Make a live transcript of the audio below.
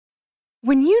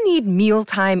When you need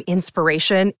mealtime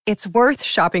inspiration, it's worth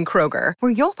shopping Kroger,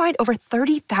 where you'll find over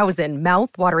 30,000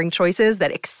 mouth-watering choices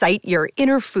that excite your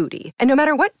inner foodie. And no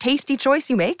matter what tasty choice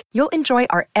you make, you'll enjoy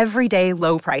our everyday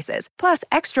low prices, plus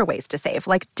extra ways to save,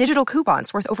 like digital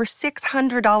coupons worth over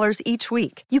 $600 each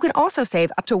week. You can also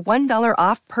save up to $1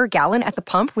 off per gallon at the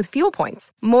pump with fuel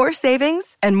points. More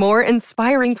savings and more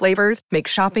inspiring flavors make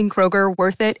shopping Kroger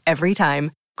worth it every time.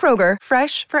 Kroger,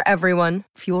 fresh for everyone.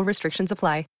 Fuel restrictions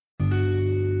apply.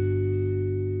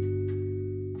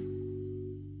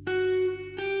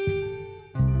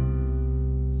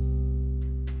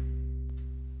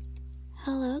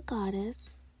 Hello,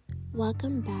 Goddess.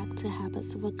 Welcome back to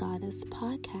Habits of a Goddess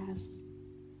podcast.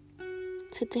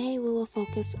 Today we will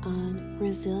focus on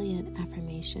resilient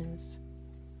affirmations.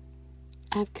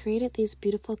 I've created these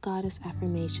beautiful goddess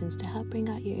affirmations to help bring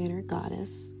out your inner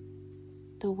goddess.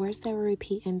 The words that we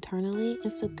repeat internally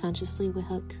and subconsciously will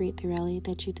help create the reality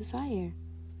that you desire.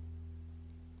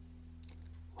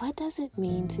 What does it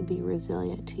mean to be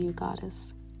resilient to you,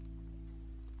 Goddess?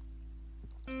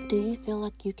 Do you feel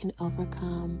like you can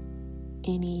overcome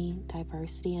any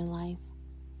diversity in life?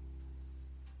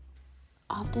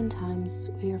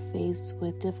 Oftentimes, we are faced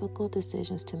with difficult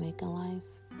decisions to make in life,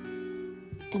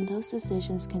 and those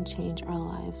decisions can change our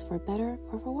lives for better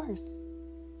or for worse.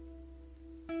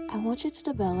 I want you to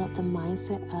develop the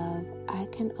mindset of, I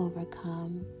can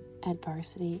overcome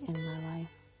adversity in my life.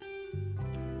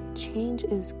 Change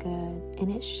is good, and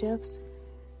it shifts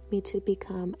me to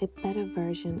become a better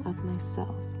version of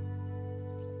myself.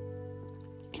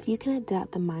 If you can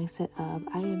adapt the mindset of,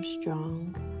 I am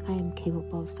strong, I am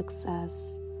capable of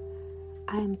success,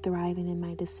 I am thriving in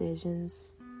my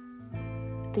decisions,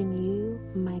 then you,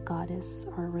 my goddess,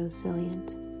 are a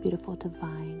resilient, beautiful,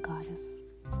 divine goddess.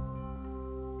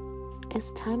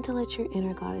 It's time to let your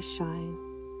inner goddess shine.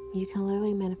 You can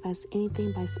literally manifest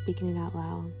anything by speaking it out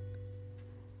loud.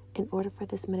 In order for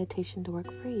this meditation to work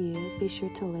for you, be sure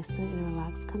to listen in a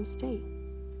relaxed, calm state.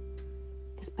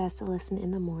 It's best to listen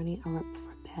in the morning or right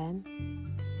before bed.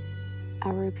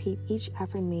 I will repeat each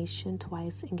affirmation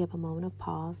twice and give a moment of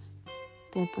pause,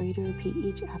 then for you to repeat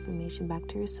each affirmation back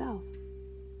to yourself.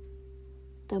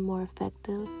 The more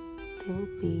effective they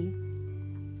will be.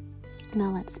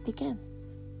 Now let's begin.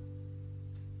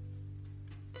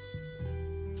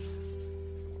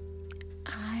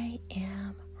 I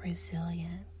am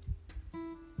resilient.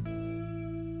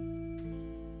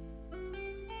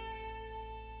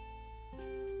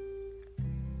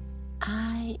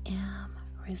 I am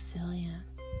resilient.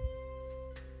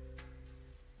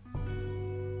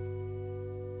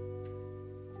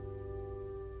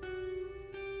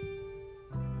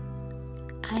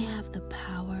 I have the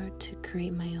power to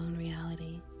create my own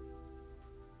reality.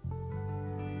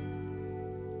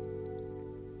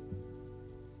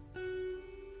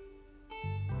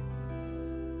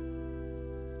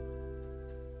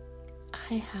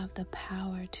 I have the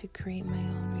power to create my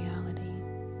own reality.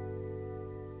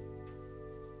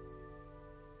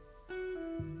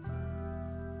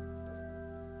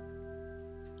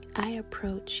 I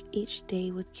approach each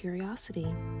day with curiosity.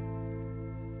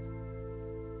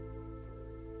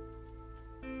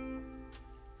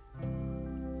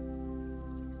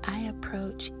 I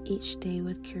approach each day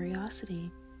with curiosity.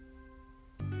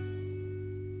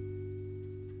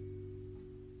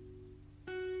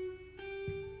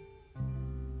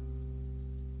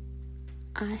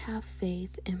 I have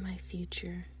faith in my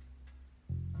future.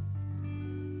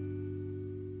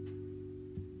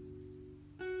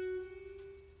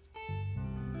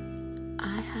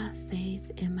 I have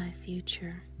faith in my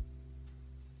future.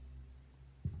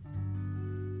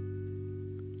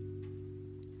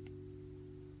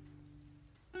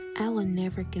 I will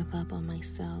never give up on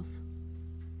myself.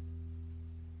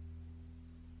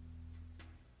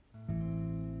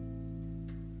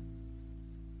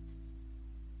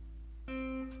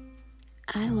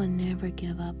 I will never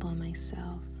give up on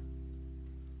myself.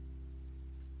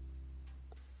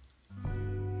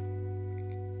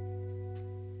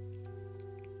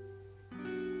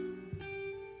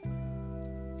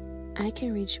 I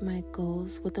can reach my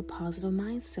goals with a positive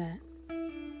mindset.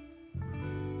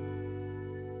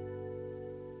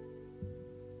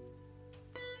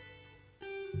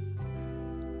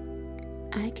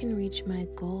 I can reach my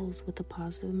goals with a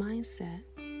positive mindset.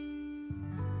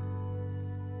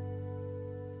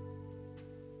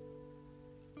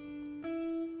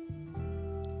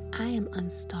 I am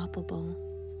unstoppable.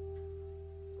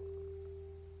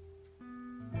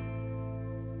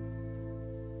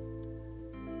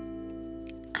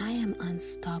 I am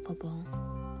unstoppable.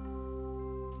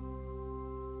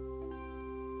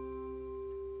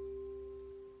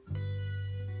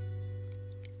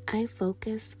 I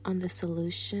focus on the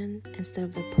solution instead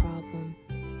of the problem.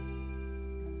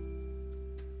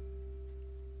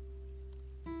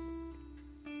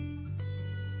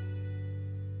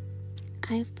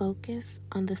 I focus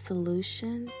on the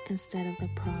solution instead of the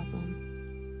problem.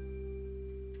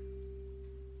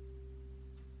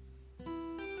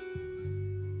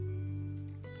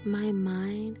 My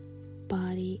mind,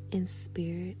 body, and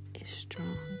spirit is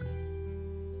strong.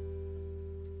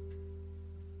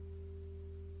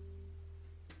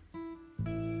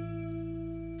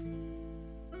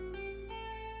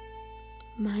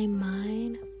 My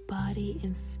mind, body,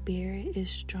 and spirit is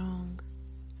strong.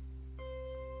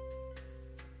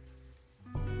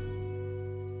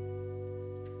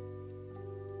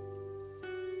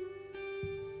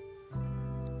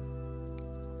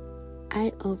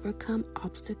 I overcome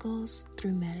obstacles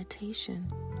through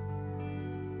meditation.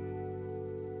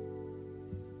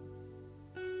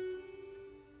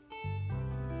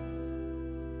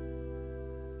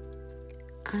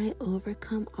 I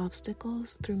overcome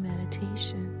obstacles through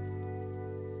meditation.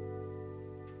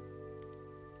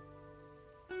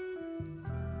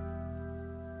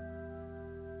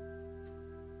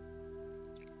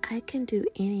 I can do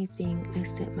anything I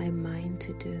set my mind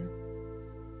to do.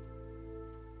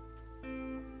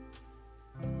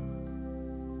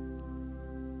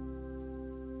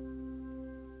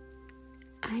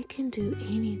 I can do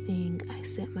anything I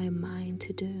set my mind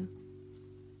to do.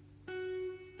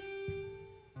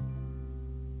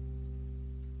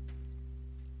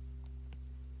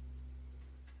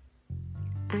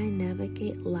 I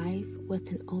navigate life with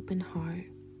an open heart.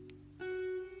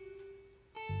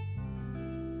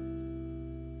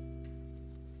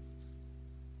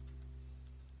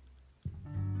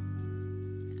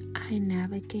 I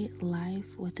navigate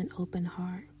life with an open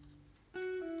heart.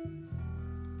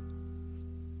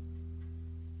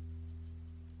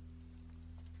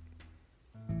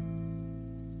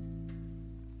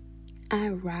 I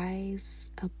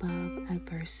rise above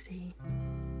adversity.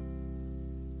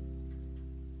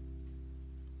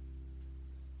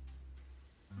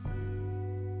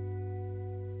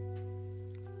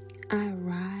 I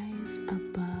rise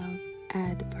above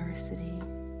adversity.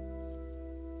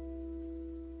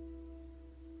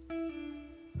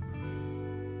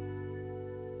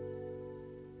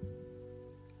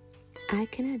 I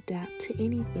can adapt to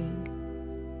anything.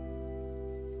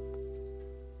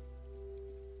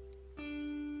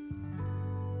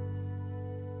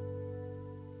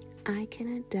 I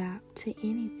can adapt to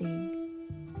anything.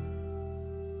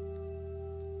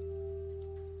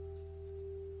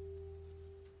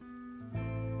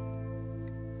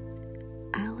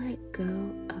 I let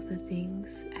go of the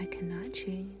things I cannot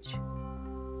change.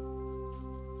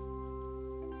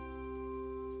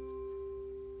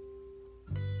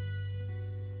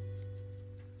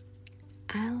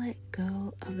 I let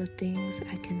go of the things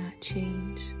I cannot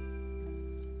change.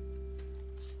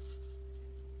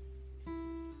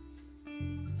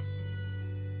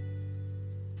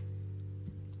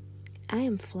 I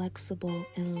am flexible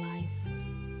in life.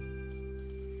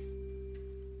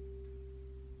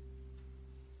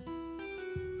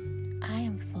 I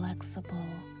am flexible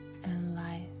in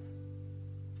life.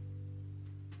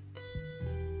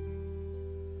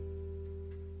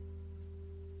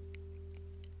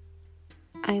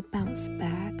 I bounce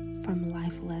back from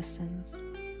life lessons.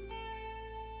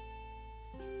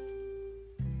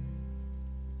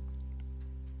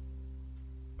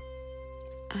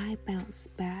 I bounce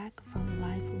back from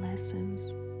life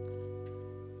lessons.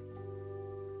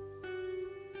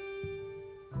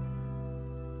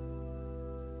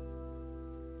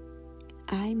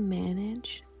 I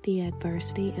manage the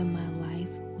adversity in my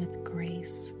life with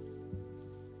grace.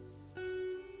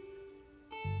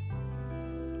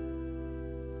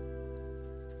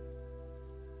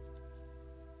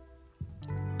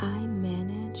 I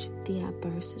manage the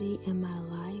adversity in my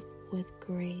life with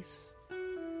grace.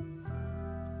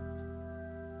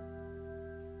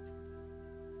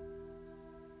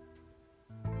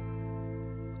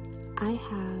 I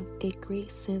have a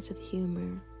great sense of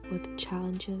humor with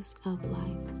challenges of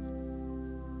life.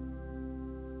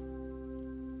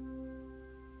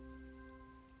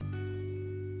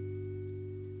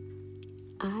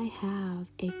 I have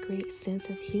a great sense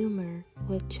of humor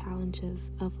with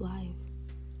challenges of life.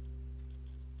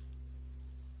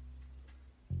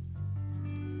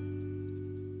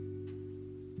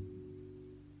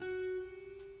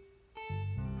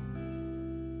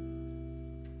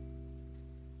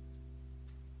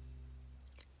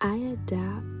 I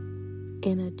adapt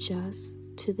and adjust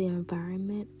to the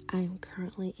environment I am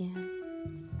currently in.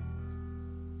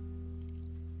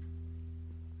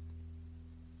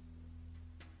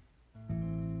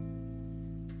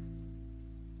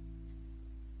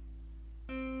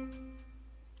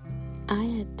 I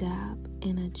adapt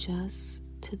and adjust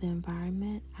to the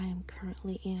environment I am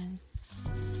currently in.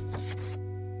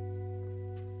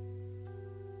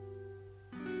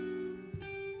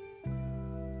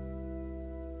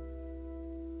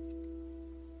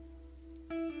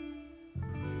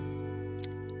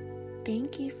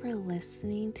 Thank you for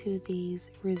listening to these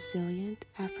resilient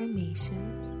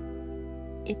affirmations.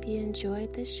 If you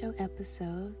enjoyed this show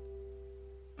episode,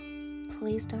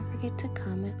 please don't forget to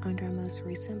comment under our most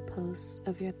recent posts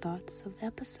of your thoughts of the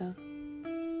episode.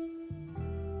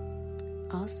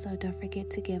 Also, don't forget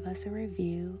to give us a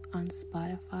review on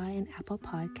Spotify and Apple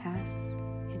Podcasts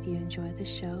if you enjoy the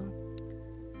show.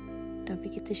 Don't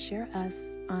forget to share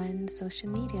us on social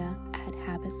media at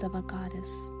Habits of a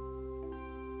Goddess.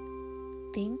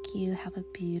 Thank you. Have a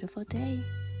beautiful day.